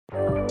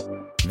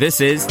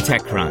This is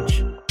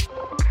TechCrunch.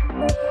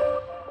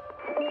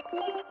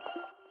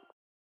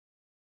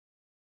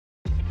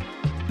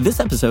 This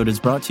episode is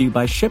brought to you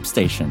by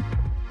ShipStation.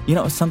 You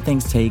know, some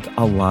things take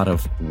a lot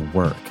of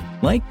work,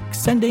 like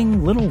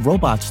sending little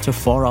robots to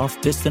far-off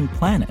distant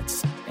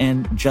planets.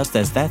 And just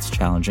as that's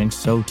challenging,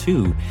 so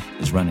too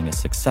is running a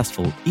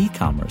successful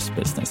e-commerce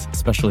business,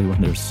 especially when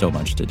there's so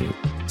much to do.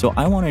 So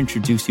I want to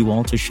introduce you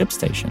all to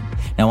ShipStation.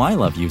 Now, I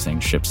love using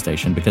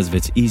ShipStation because of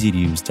its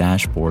easy-to-use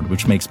dashboard,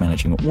 which makes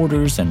managing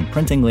orders and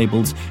printing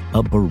labels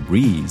a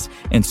breeze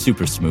and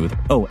super smooth.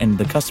 Oh, and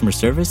the customer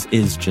service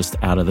is just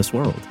out of this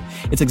world.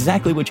 It's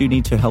exactly what you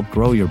need to help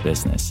grow your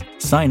business.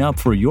 Sign up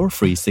for your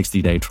free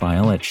 60-day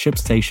trial at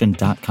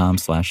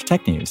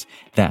shipstation.com/technews.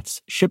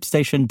 That's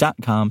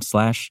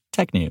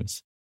shipstation.com/technews.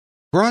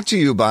 Brought to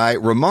you by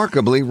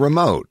Remarkably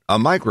Remote, a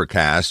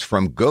microcast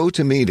from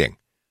GoToMeeting.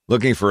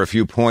 Looking for a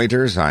few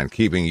pointers on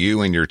keeping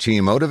you and your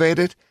team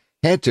motivated?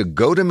 Head to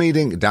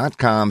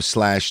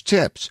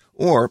gotomeeting.com/tips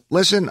or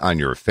listen on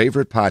your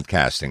favorite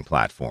podcasting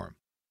platform.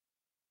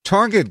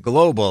 Target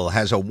Global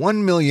has a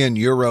 €1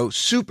 million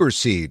super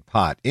seed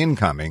pot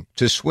incoming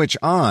to switch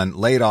on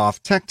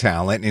laid-off tech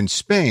talent in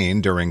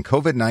Spain during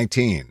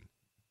COVID-19.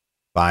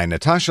 By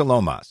Natasha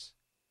Lomas.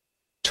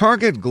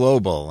 Target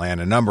Global and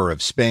a number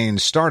of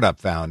Spain's startup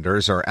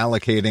founders are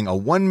allocating a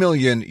 €1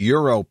 million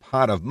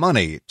pot of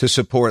money to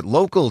support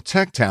local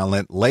tech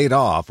talent laid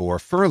off or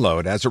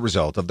furloughed as a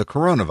result of the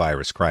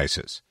coronavirus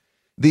crisis.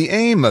 The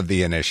aim of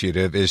the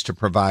initiative is to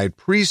provide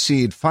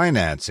pre-seed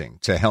financing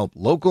to help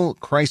local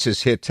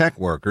crisis-hit tech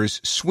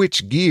workers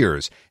switch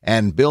gears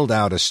and build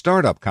out a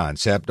startup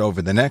concept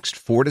over the next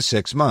 4 to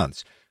 6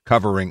 months,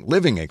 covering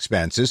living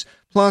expenses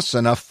plus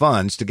enough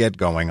funds to get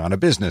going on a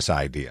business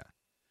idea.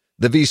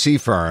 The VC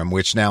firm,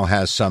 which now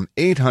has some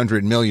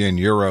 €800 million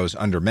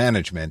under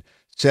management,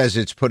 says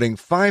it's putting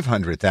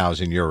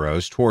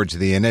 €500,000 towards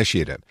the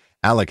initiative,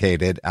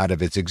 allocated out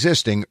of its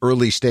existing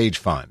early-stage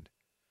fund.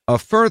 A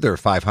further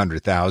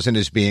 $500,000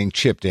 is being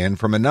chipped in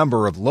from a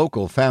number of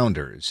local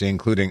founders,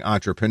 including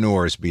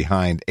entrepreneurs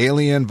behind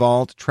Alien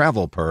Vault,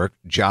 Travel Perk,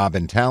 Job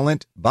and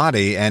Talent,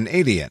 Body, and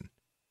Adian.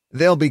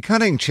 They'll be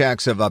cutting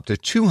checks of up to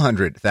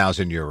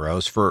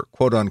 €200,000 for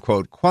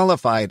quote-unquote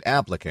qualified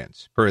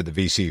applicants, per the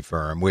VC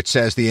firm, which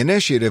says the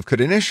initiative could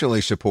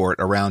initially support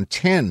around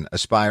 10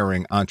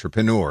 aspiring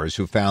entrepreneurs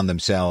who found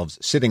themselves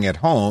sitting at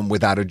home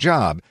without a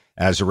job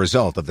as a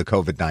result of the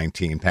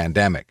COVID-19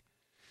 pandemic.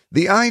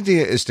 The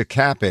idea is to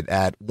cap it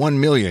at €1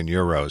 million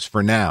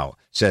for now,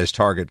 says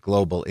Target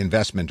Global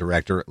Investment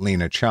Director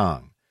Lena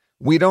Chang.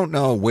 We don't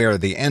know where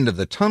the end of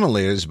the tunnel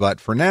is,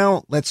 but for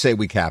now, let's say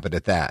we cap it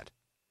at that.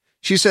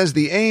 She says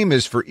the aim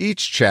is for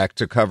each check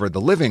to cover the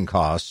living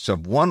costs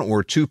of 1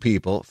 or 2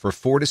 people for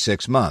 4 to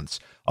 6 months,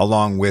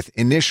 along with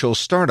initial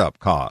startup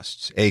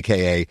costs,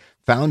 aka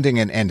founding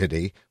an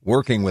entity,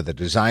 working with a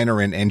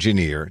designer and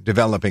engineer,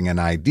 developing an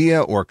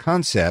idea or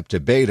concept to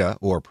beta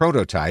or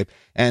prototype,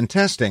 and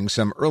testing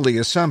some early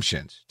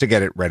assumptions to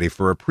get it ready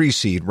for a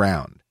pre-seed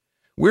round.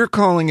 We're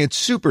calling it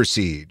Super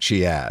Seed,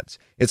 she adds.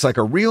 It's like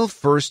a real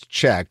first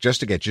check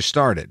just to get you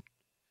started.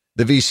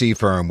 The VC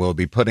firm will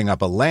be putting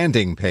up a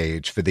landing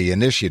page for the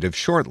initiative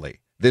shortly,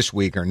 this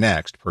week or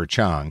next, per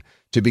Chang,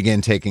 to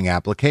begin taking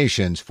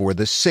applications for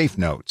the Safe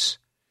Notes.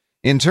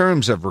 In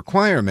terms of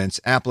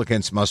requirements,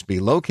 applicants must be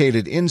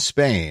located in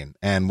Spain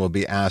and will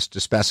be asked to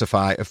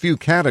specify a few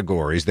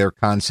categories their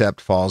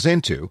concept falls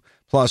into,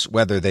 plus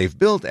whether they've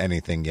built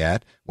anything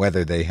yet,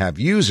 whether they have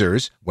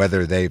users,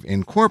 whether they've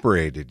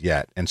incorporated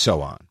yet, and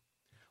so on.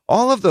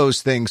 All of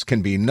those things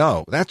can be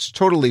no. That's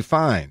totally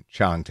fine,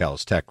 Chang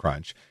tells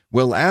TechCrunch.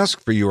 We'll ask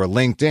for your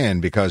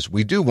LinkedIn because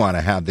we do want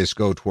to have this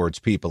go towards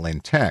people in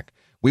tech.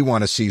 We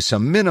want to see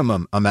some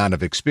minimum amount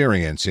of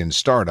experience in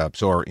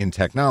startups or in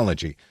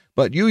technology,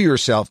 but you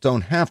yourself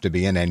don't have to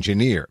be an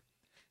engineer.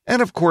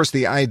 And of course,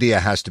 the idea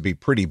has to be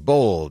pretty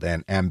bold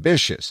and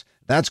ambitious.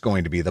 That's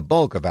going to be the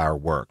bulk of our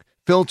work,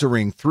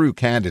 filtering through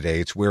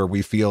candidates where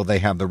we feel they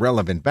have the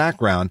relevant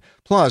background,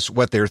 plus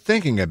what they're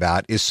thinking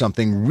about is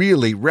something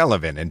really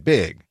relevant and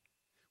big.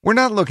 We're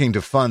not looking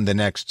to fund the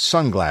next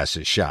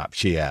sunglasses shop,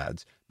 she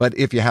adds. But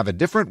if you have a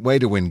different way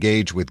to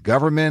engage with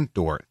government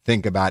or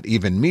think about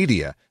even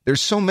media,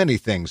 there's so many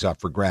things up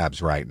for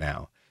grabs right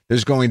now.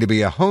 There's going to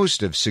be a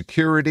host of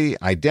security,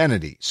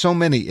 identity, so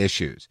many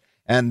issues.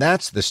 And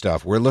that's the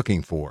stuff we're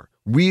looking for,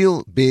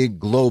 real big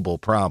global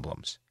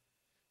problems.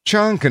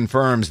 Chang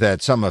confirms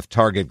that some of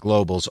Target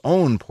Global's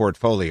own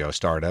portfolio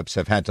startups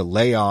have had to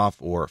lay off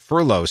or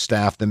furlough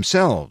staff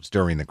themselves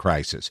during the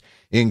crisis,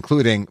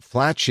 including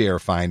flat-share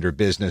finder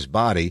business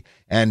Body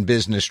and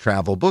business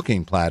travel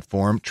booking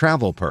platform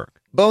Travel Perk,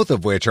 both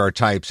of which are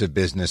types of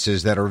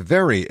businesses that are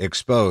very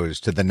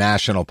exposed to the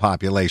national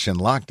population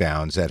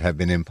lockdowns that have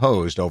been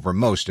imposed over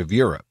most of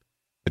Europe.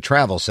 The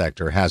travel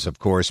sector has, of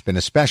course, been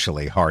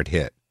especially hard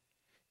hit.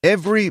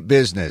 Every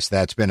business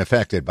that's been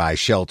affected by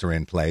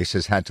shelter-in-place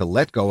has had to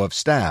let go of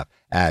staff,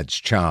 adds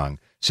Chang,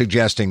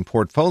 suggesting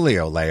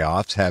portfolio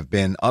layoffs have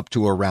been up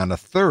to around a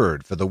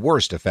third for the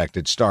worst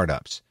affected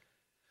startups.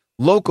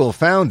 Local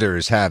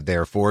founders have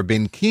therefore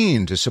been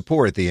keen to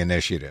support the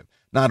initiative,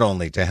 not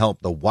only to help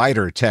the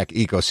wider tech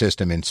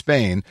ecosystem in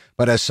Spain,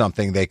 but as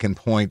something they can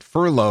point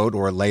furloughed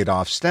or laid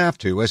off staff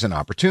to as an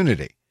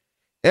opportunity.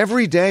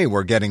 Every day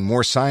we're getting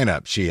more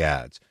sign-ups, she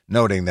adds,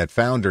 noting that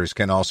founders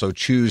can also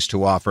choose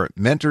to offer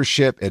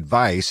mentorship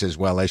advice as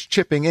well as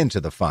chipping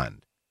into the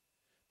fund.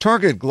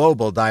 Target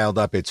Global dialed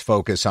up its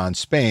focus on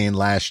Spain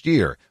last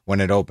year when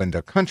it opened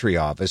a country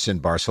office in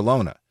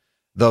Barcelona,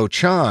 though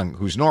Chang,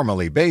 who's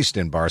normally based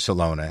in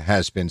Barcelona,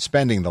 has been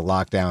spending the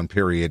lockdown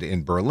period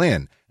in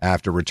Berlin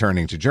after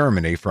returning to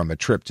Germany from a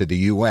trip to the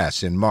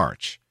U.S. in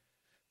March.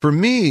 For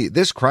me,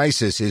 this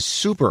crisis is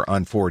super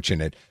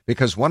unfortunate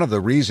because one of the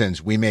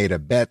reasons we made a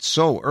bet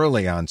so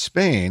early on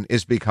Spain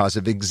is because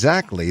of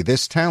exactly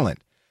this talent.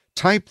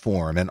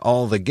 Typeform and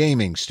all the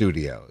gaming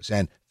studios,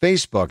 and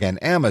Facebook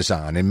and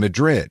Amazon in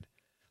Madrid.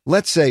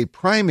 Let's say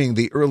priming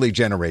the early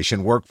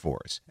generation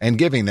workforce and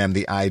giving them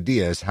the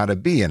ideas how to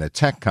be in a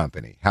tech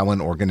company, how an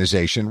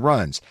organization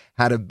runs,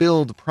 how to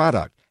build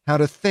product, how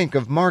to think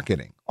of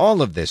marketing,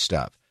 all of this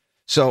stuff.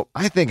 So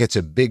I think it's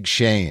a big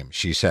shame,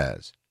 she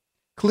says.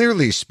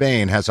 Clearly,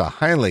 Spain has a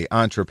highly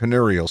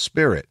entrepreneurial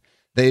spirit.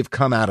 They've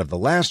come out of the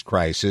last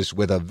crisis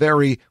with a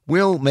very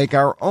we'll make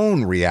our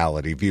own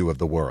reality view of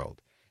the world.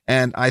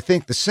 And I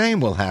think the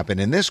same will happen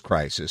in this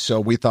crisis, so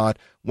we thought,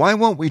 why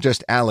won't we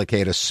just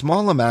allocate a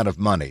small amount of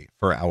money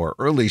for our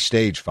early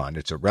stage fund?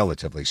 It's a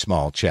relatively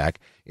small check.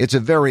 It's a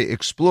very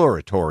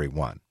exploratory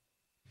one.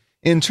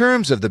 In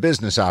terms of the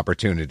business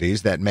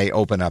opportunities that may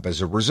open up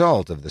as a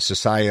result of the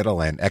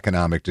societal and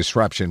economic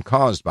disruption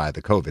caused by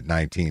the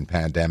COVID-19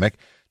 pandemic,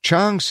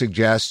 Chang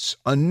suggests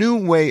a new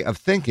way of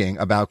thinking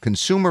about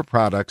consumer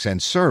products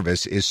and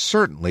service is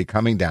certainly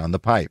coming down the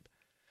pipe.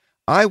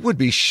 I would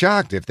be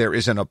shocked if there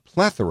isn't a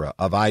plethora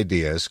of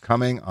ideas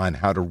coming on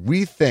how to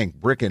rethink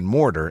brick and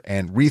mortar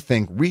and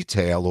rethink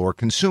retail or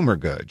consumer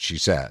goods, she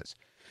says.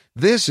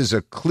 This is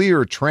a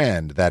clear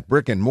trend that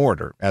brick and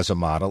mortar as a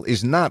model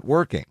is not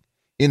working.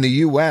 In the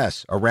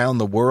U.S., around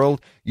the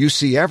world, you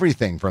see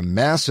everything from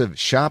massive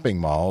shopping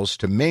malls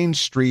to Main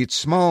Street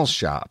small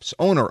shops,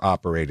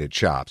 owner-operated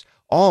shops,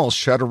 all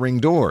shuttering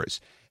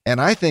doors. And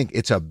I think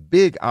it's a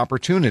big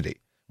opportunity.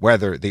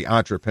 Whether the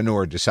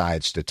entrepreneur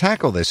decides to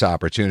tackle this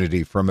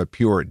opportunity from a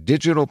pure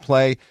digital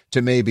play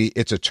to maybe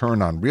it's a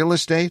turn on real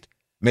estate,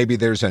 maybe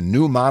there's a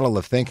new model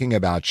of thinking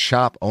about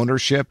shop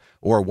ownership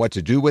or what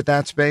to do with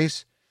that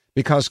space,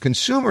 because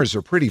consumers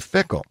are pretty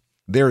fickle.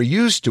 They're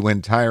used to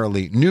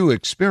entirely new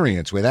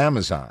experience with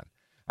Amazon.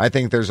 I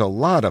think there's a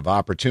lot of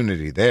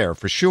opportunity there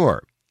for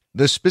sure.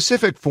 The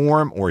specific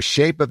form or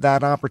shape of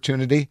that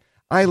opportunity,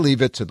 I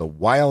leave it to the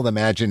wild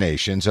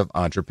imaginations of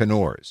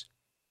entrepreneurs.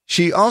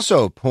 She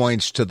also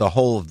points to the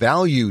whole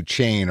value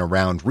chain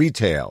around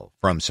retail,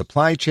 from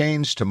supply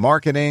chains to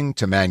marketing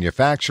to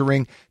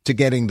manufacturing to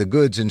getting the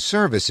goods and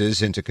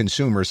services into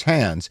consumers'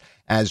 hands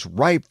as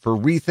ripe for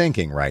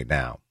rethinking right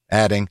now,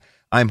 adding,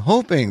 I'm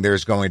hoping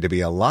there's going to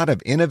be a lot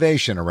of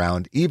innovation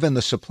around even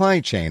the supply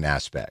chain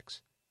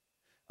aspects.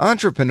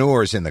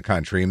 Entrepreneurs in the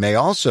country may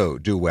also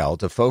do well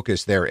to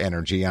focus their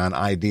energy on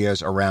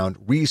ideas around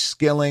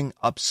reskilling,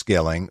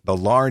 upskilling the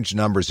large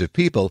numbers of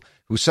people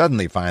who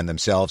suddenly find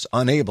themselves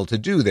unable to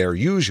do their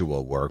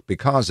usual work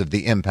because of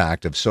the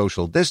impact of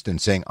social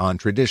distancing on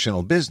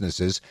traditional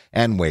businesses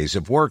and ways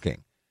of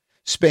working.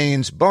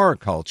 Spain's bar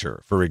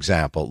culture, for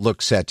example,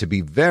 looks set to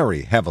be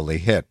very heavily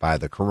hit by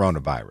the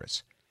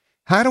coronavirus.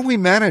 How do we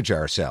manage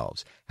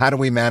ourselves? How do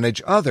we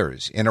manage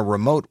others in a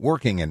remote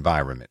working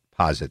environment,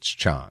 posits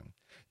Chang.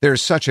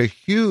 There's such a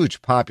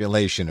huge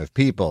population of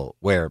people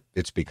where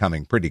it's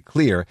becoming pretty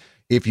clear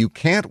if you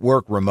can't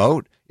work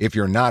remote, if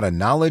you're not a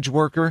knowledge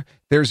worker,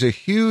 there's a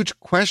huge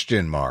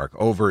question mark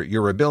over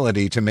your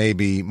ability to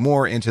maybe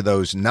more into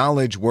those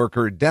knowledge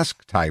worker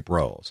desk type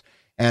roles.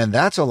 And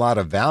that's a lot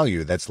of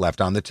value that's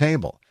left on the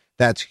table.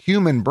 That's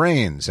human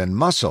brains and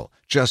muscle,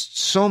 just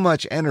so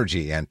much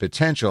energy and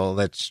potential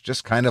that's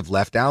just kind of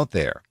left out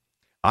there.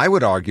 I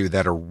would argue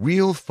that a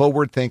real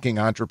forward-thinking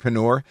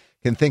entrepreneur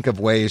can think of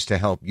ways to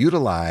help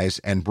utilize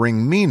and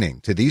bring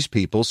meaning to these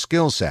people's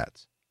skill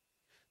sets.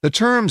 The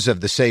terms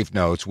of the safe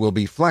notes will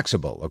be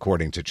flexible,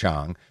 according to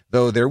Chang,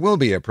 though there will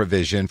be a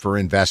provision for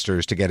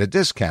investors to get a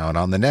discount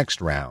on the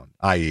next round,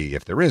 i.e.,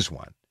 if there is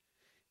one.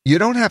 You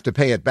don't have to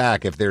pay it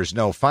back if there's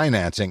no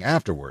financing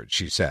afterwards,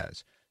 she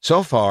says.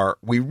 So far,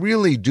 we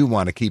really do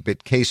want to keep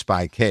it case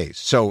by case,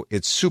 so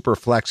it's super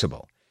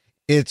flexible.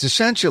 It's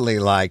essentially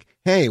like,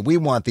 hey, we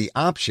want the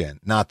option,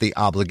 not the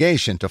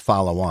obligation to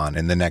follow on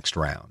in the next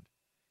round.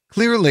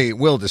 Clearly,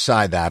 we'll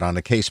decide that on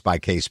a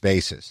case-by-case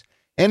basis.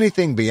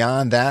 Anything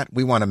beyond that,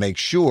 we want to make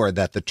sure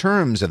that the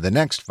terms of the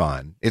next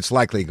fund, it's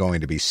likely going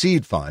to be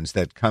seed funds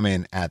that come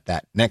in at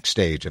that next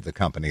stage of the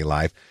company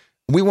life,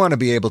 we want to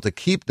be able to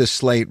keep the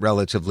slate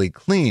relatively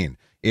clean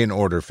in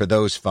order for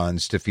those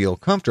funds to feel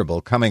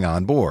comfortable coming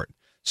on board.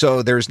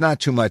 So there's not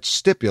too much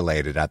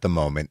stipulated at the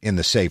moment in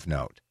the safe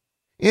note.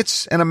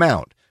 It's an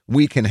amount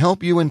we can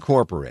help you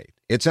incorporate.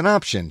 It's an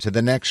option to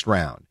the next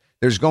round.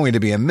 There's going to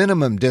be a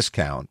minimum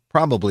discount,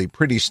 probably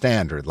pretty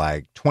standard,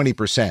 like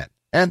 20%.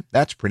 And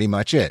that's pretty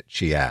much it,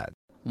 she adds.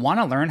 Want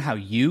to learn how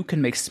you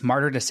can make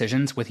smarter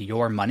decisions with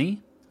your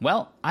money?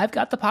 Well, I've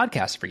got the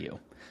podcast for you.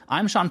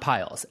 I'm Sean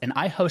Piles, and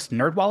I host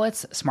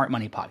NerdWallet's Smart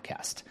Money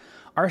Podcast.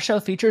 Our show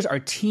features our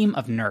team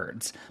of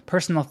nerds,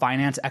 personal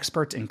finance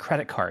experts in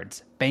credit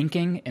cards,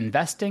 banking,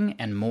 investing,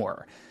 and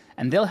more.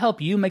 And they'll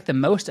help you make the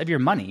most of your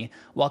money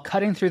while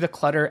cutting through the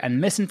clutter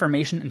and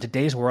misinformation in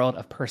today's world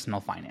of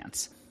personal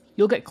finance.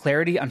 You'll get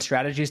clarity on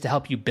strategies to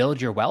help you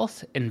build your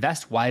wealth,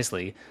 invest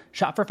wisely,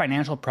 shop for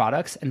financial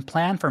products, and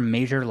plan for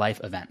major life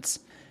events.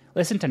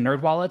 Listen to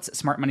NerdWallet's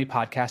Smart Money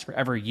Podcast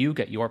wherever you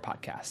get your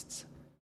podcasts.